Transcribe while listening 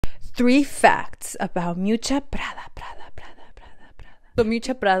3 facts about Miuccia Prada. So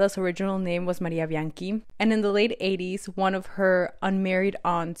Miuccia Prada's original name was Maria Bianchi, and in the late 80s, one of her unmarried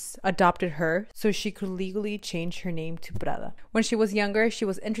aunts adopted her so she could legally change her name to Prada. When she was younger, she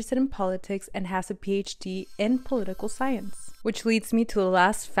was interested in politics and has a PhD in political science. Which leads me to the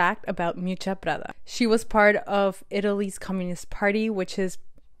last fact about Miuccia Prada. She was part of Italy's Communist Party, which is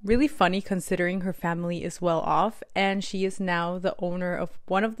really funny considering her family is well off, and she is now the owner of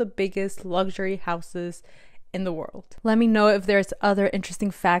one of the biggest luxury houses in the world. Let me know if there's other interesting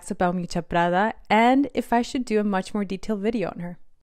facts about Miuccia Prada and if I should do a much more detailed video on her.